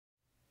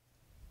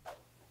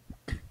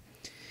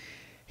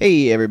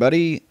Hey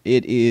everybody,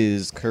 it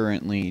is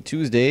currently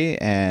Tuesday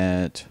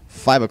at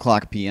 5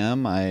 o'clock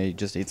p.m. I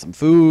just ate some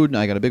food,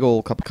 I got a big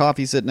old cup of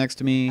coffee sitting next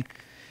to me,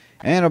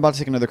 and I'm about to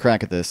take another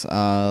crack at this.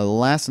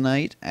 Last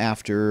night,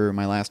 after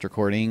my last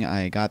recording,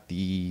 I got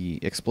the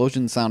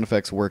explosion sound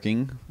effects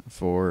working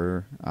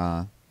for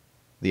the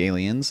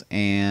aliens,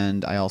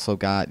 and I also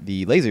got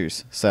the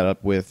lasers set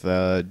up with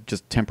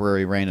just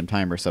temporary random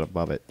timer set up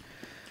above it.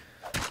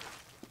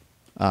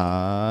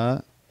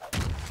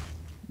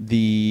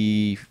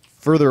 The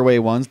further away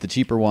ones, the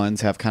cheaper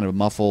ones, have kind of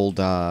muffled.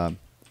 They're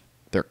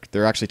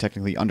actually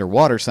technically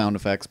underwater sound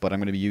effects, but I'm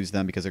going to use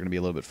them because they're going to be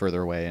a little bit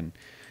further away, and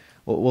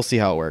we'll see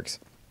how it works.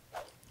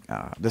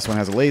 This one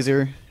has a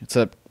laser. It's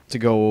set up to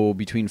go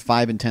between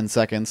 5 and 10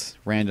 seconds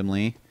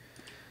randomly,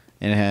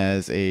 and it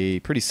has a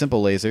pretty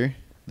simple laser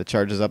that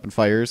charges up and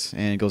fires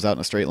and goes out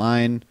in a straight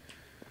line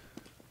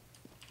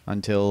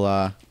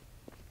until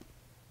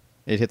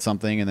it hits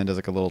something and then does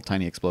like a little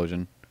tiny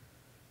explosion.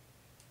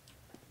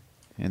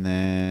 And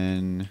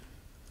then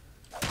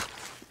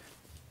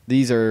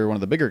these are one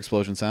of the bigger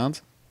explosion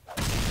sounds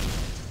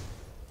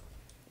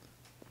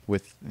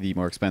with the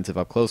more expensive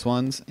up close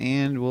ones,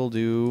 and we'll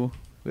do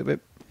the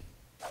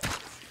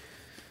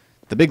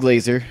big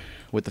laser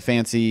with the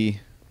fancy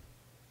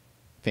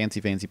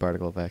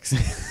particle effects.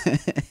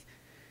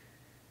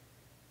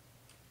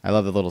 I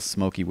love the little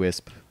smoky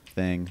wisp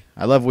thing.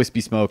 I love wispy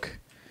smoke.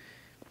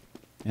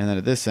 And then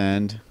at this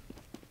end,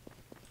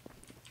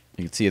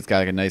 you can see it's got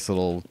like a nice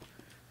little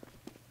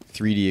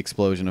 3D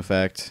explosion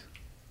effect.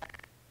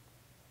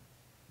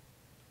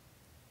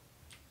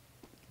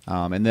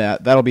 And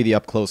that'll be the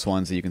up close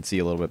ones that you can see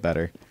a little bit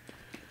better.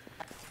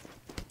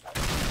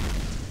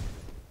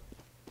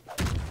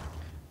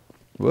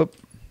 Whoop.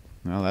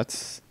 Well,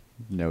 that's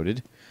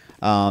noted.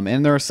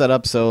 And they're set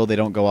up so they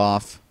don't go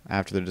off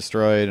after they're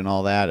destroyed and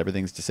all that.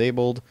 Everything's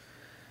disabled.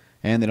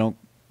 And the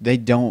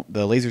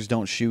lasers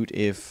don't shoot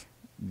if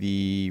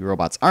the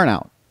robots aren't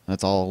out.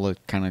 That's all the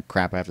kind of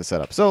crap I have to set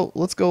up. So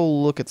let's go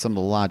look at some of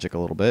the logic a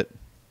little bit.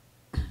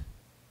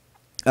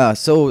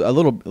 So a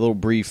little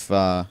brief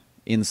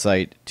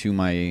insight to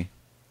my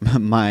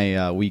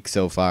week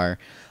so far.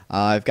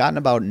 I've gotten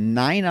about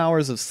 9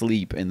 hours of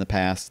sleep in the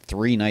past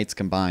 3 nights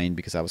combined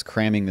because I was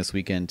cramming this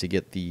weekend to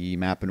get the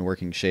map in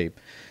working shape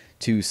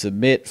to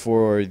submit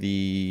for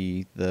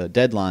the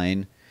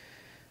deadline,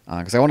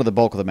 because I wanted the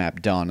bulk of the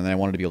map done, and then I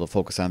wanted to be able to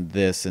focus on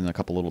this and a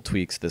couple little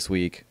tweaks this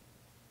week.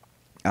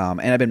 And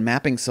I've been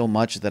mapping so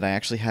much that I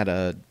actually had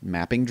a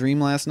mapping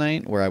dream last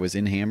night where I was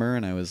in Hammer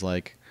and I was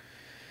like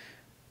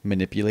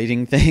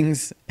manipulating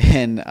things,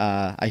 and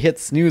I hit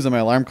snooze on my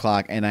alarm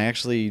clock, and I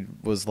actually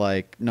was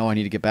like, no, I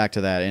need to get back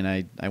to that, and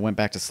I went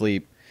back to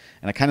sleep,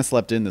 and I kind of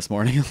slept in this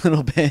morning a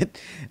little bit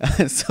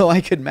so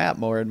I could map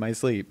more in my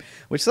sleep,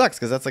 which sucks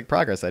because that's like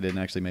progress I didn't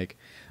actually make.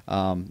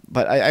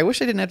 But I wish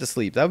I didn't have to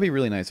sleep. That would be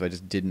really nice if I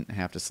just didn't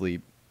have to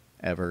sleep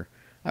ever.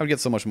 I would get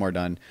so much more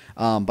done.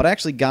 But I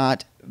actually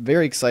got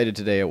very excited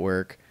today at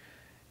work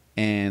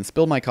and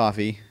spilled my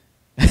coffee,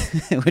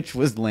 which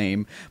was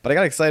lame. But I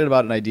got excited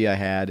about an idea I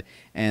had,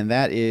 and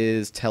that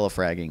is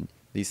telefragging.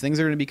 These things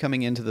are going to be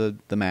coming into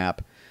the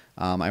map.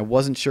 I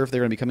wasn't sure if they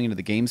were going to be coming into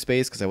the game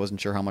space because I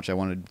wasn't sure how much I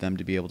wanted them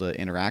to be able to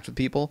interact with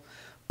people.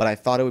 But I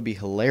thought it would be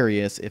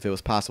hilarious if it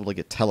was possible to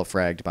get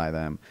telefragged by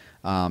them.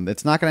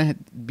 It's not going to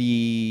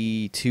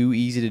be too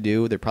easy to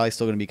do. They're probably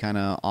still going to be kind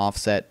of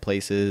offset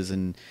places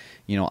and,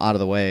 out of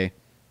the way.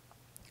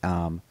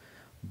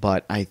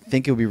 But I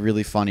think it would be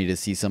really funny to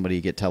see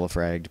somebody get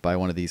telefragged by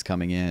one of these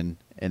coming in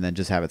and then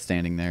just have it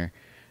standing there.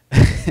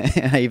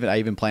 And I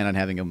even plan on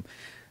having them.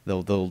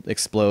 They'll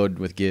explode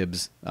with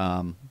gibs,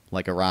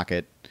 like a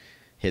rocket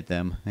hit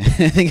them. I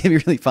think it'd be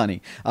really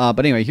funny. But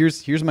anyway,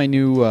 here's my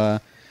new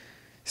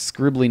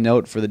scribbly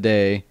note for the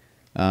day.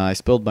 I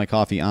spilled my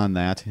coffee on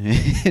that.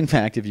 In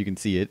fact, if you can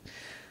see it.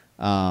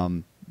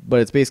 But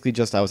it's basically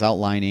just I was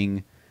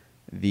outlining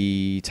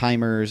the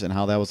timers and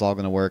how that was all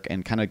going to work,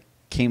 and kind of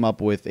came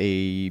up with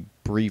a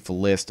brief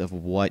list of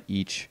what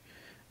each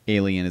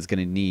alien is going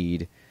to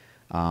need,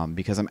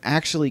 because I'm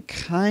actually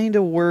kind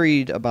of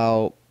worried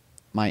about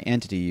my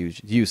entity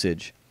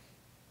usage.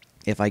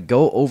 If I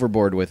go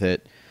overboard with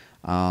it,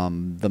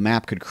 the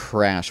map could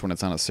crash when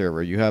it's on a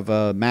server. You have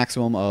a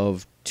maximum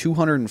of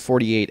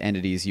 248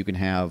 entities you can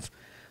have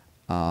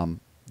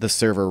the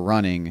server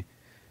running,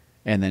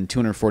 and then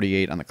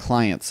 248 on the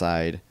client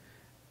side.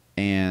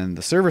 And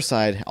the server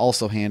side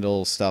also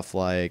handles stuff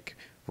like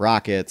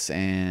rockets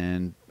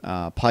and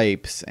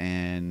pipes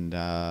and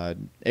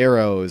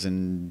arrows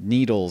and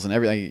needles and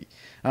everything.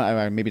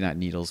 Maybe not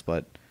needles,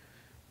 but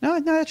no,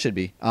 that should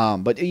be.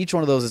 But each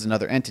one of those is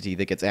another entity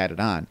that gets added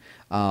on.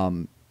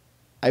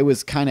 I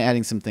was kind of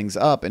adding some things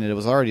up, and it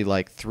was already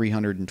like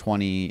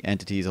 320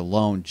 entities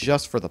alone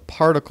just for the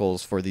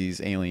particles for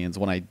these aliens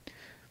when I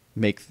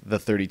make the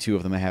 32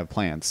 of them I have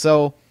planned.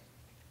 So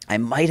I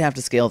might have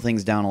to scale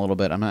things down a little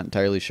bit. I'm not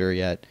entirely sure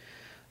yet.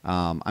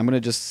 I'm going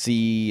to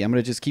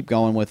just keep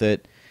going with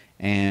it,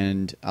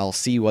 and I'll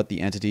see what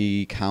the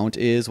entity count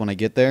is when I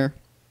get there,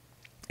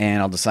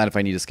 and I'll decide if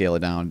I need to scale it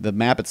down. The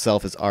map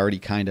itself is already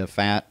kind of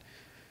fat,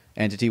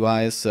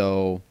 entity-wise.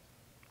 So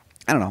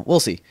I don't know. We'll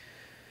see.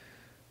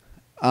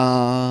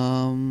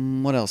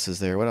 What else is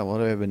there? What have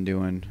I been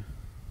doing?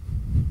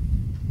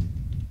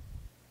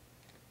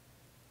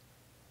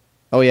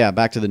 Oh yeah,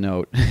 back to the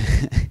note.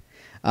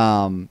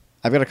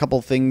 I've got a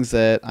couple things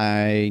that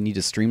I need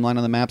to streamline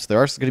on the maps. There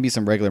are going to be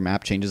some regular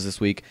map changes this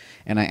week,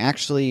 and I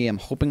actually am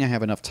hoping I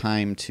have enough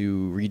time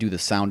to redo the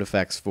sound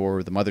effects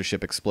for the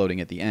mothership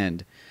exploding at the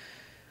end,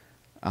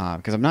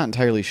 because I'm not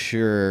entirely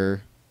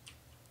sure.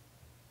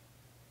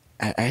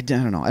 I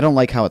don't know. I don't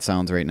like how it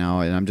sounds right now,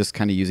 and I'm just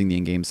kind of using the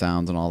in-game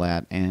sounds and all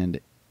that. And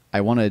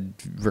I want to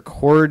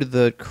record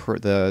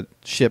the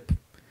ship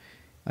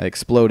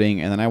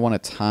exploding, and then I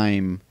want to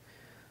time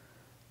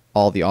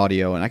all the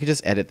audio, and I could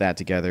just edit that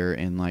together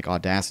in like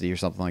Audacity or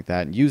something like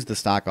that, and use the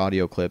stock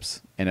audio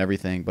clips and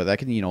everything. But I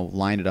can,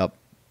 line it up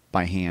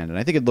by hand, and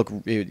I think it'd look,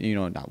 I think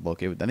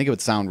it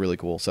would sound really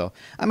cool. So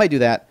I might do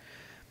that.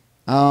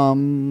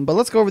 But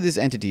let's go over these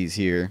entities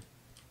here.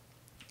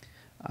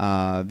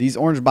 These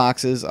orange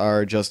boxes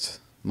are just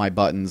my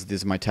buttons.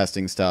 These are my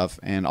testing stuff,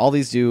 and all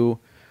these do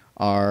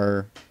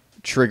are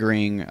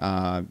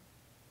triggering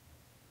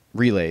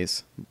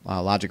relays,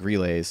 logic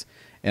relays.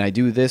 And I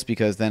do this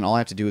because then all I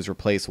have to do is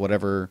replace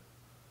whatever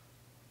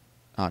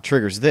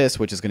triggers this,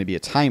 which is going to be a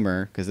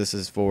timer, because this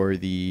is for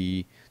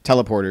the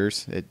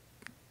teleporters. It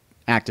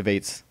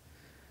activates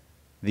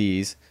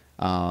these.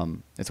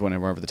 It's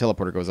whenever the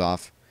teleporter goes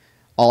off.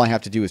 All I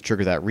have to do is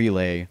trigger that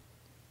relay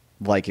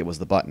like it was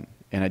the button.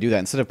 And I do that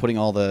instead of putting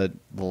all the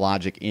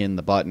logic in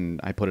the button,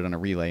 I put it on a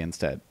relay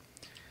instead.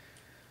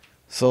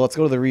 So let's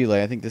go to the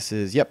relay. I think this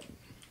is, yep,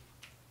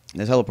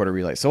 the teleporter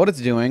relay. So what it's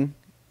doing,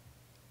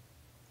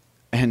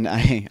 and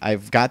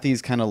I've got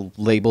these kind of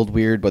labeled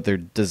weird, but they're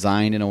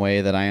designed in a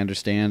way that I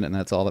understand, and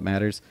that's all that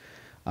matters.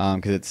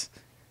 Because it's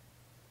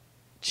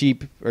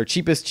cheap, or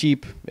cheapest,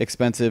 cheap,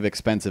 expensive,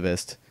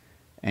 expensivest.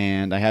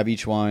 And I have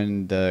each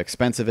one, the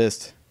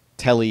expensivest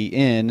telly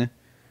in,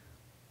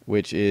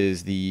 which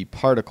is the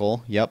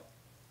particle. Yep.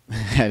 I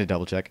had to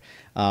double check.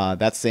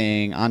 That's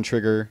saying on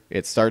trigger,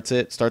 it starts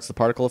the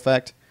particle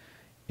effect.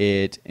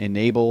 It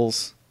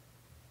enables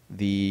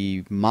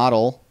the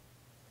model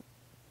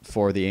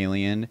for the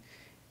alien.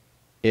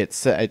 It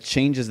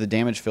changes the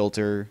damage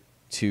filter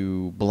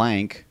to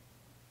blank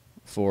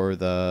for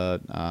the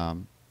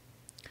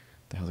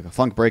hell's it called?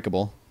 Funk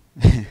breakable,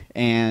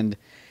 and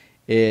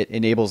it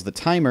enables the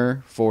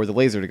timer for the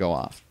laser to go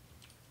off.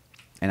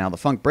 And now the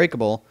funk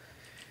breakable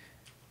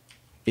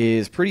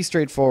is pretty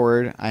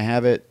straightforward. I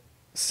have it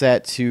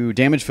set to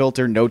damage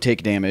filter no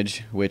take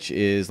damage, which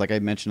is, like I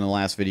mentioned in the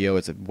last video,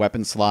 it's a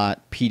weapon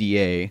slot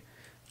PDA,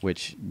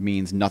 which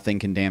means nothing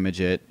can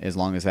damage it as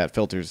long as that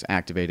filter's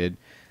activated.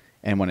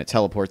 And when it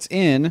teleports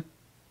in,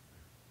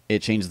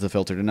 it changes the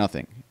filter to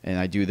nothing. And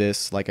I do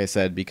this, like I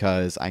said,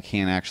 because I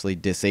can't actually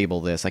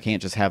disable this. I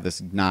can't just have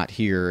this not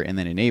here and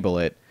then enable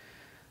it,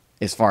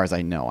 as far as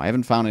I know. I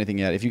haven't found anything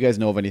yet. If you guys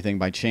know of anything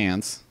by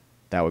chance,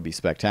 that would be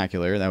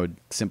spectacular. That would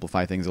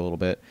simplify things a little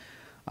bit.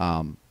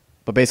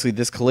 But basically,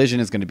 this collision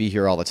is going to be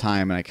here all the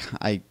time, and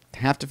I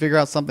have to figure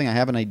out something. I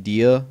have an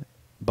idea,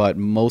 but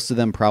most of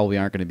them probably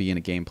aren't going to be in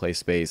a gameplay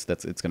space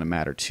it's going to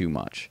matter too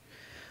much.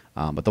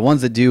 But the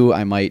ones that do,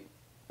 I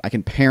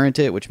can parent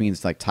it, which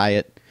means like tie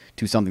it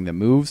to something that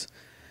moves.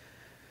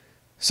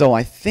 So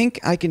I think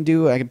I can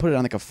put it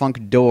on like a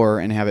funk door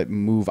and have it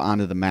move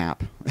onto the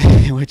map,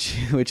 which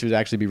would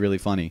actually be really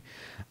funny.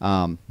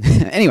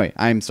 Anyway,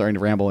 I'm starting to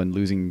ramble and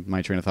losing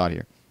my train of thought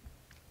here.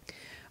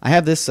 I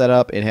have this set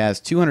up. It has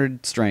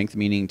 200 strength,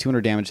 meaning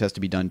 200 damage has to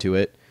be done to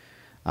it.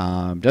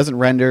 Doesn't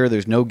render.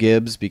 There's no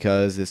gibs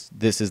because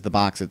this is the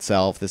box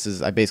itself.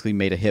 I basically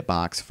made a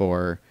hitbox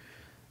for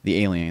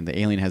the alien. The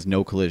alien has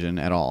no collision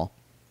at all.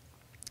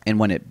 And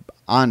when it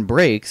on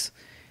breaks,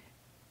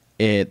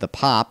 the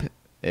pop,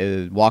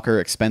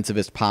 Walker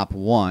Expensivist Pop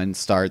 1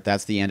 start,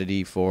 that's the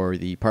entity for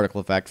the particle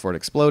effect for it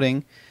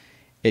exploding.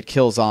 It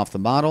kills off the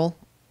model,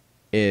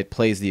 it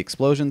plays the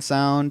explosion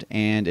sound,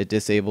 and it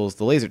disables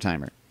the laser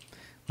timer.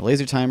 The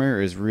laser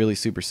timer is really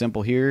super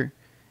simple here.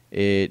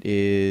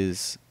 It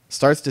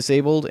starts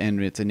disabled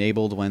and it's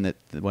enabled when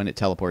it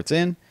teleports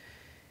in.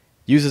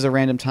 Uses a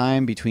random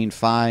time between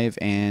 5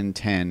 and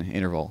 10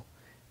 interval.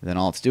 Then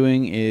all it's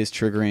doing is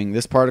triggering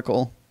this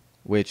particle,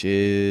 which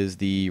is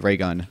the ray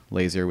gun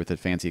laser with a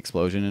fancy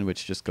explosion, and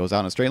which just goes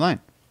out in a straight line.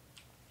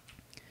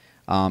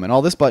 And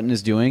all this button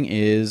is doing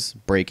is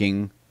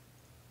breaking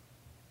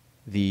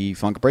the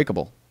funk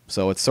breakable.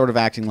 So it's sort of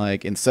acting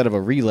like, instead of a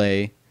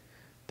relay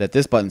that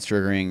this button's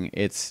triggering,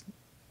 it's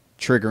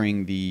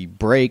triggering the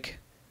break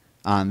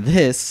on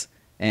this,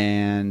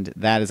 and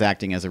that is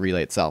acting as a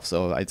relay itself.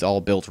 So it's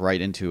all built right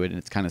into it, and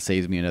it kind of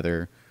saves me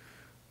another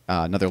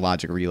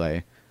logic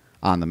relay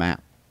on the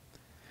map.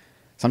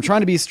 So I'm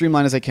trying to be as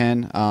streamlined as I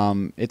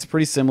can. It's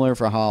pretty similar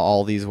for how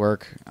all these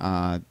work.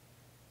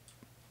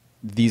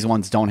 These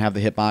ones don't have the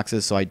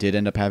hitboxes, so I did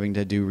end up having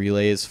to do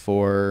relays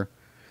for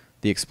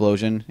the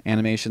explosion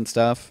animation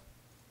stuff.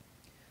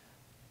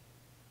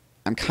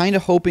 I'm kind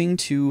of hoping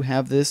to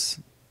have this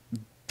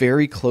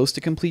very close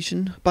to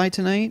completion by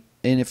tonight.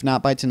 and if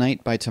not by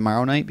tonight, by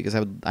tomorrow night, because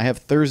I have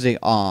Thursday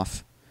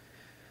off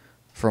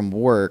from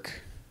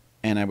work,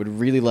 and I would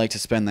really like to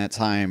spend that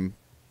time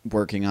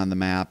working on the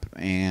map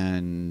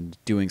and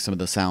doing some of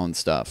the sound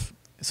stuff.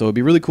 So it'd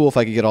be really cool if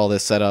I could get all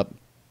this set up,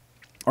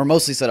 or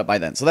mostly set up by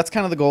then. So that's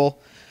kind of the goal.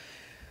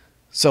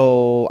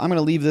 So I'm going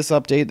to leave this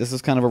update. This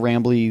is kind of a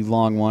rambly,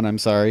 long one, I'm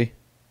sorry.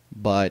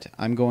 But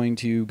I'm going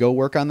to go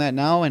work on that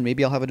now, and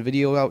maybe I'll have a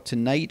video out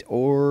tonight,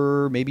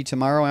 or maybe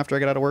tomorrow after I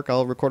get out of work,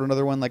 I'll record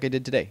another one like I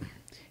did today.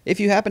 If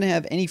you happen to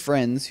have any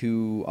friends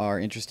who are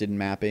interested in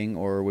mapping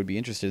or would be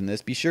interested in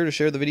this, be sure to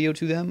share the video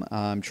to them.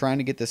 I'm trying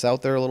to get this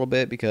out there a little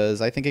bit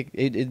because I think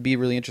it'd be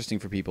really interesting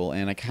for people,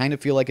 and I kind of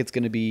feel like it's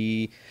going to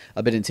be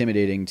a bit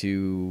intimidating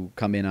to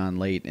come in on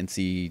late and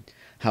see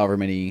however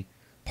many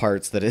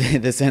parts that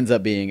this ends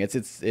up being.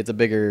 It's a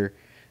bigger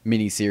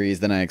mini series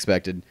than I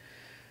expected.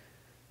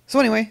 So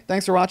anyway,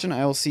 thanks for watching.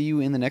 I will see you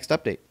in the next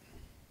update.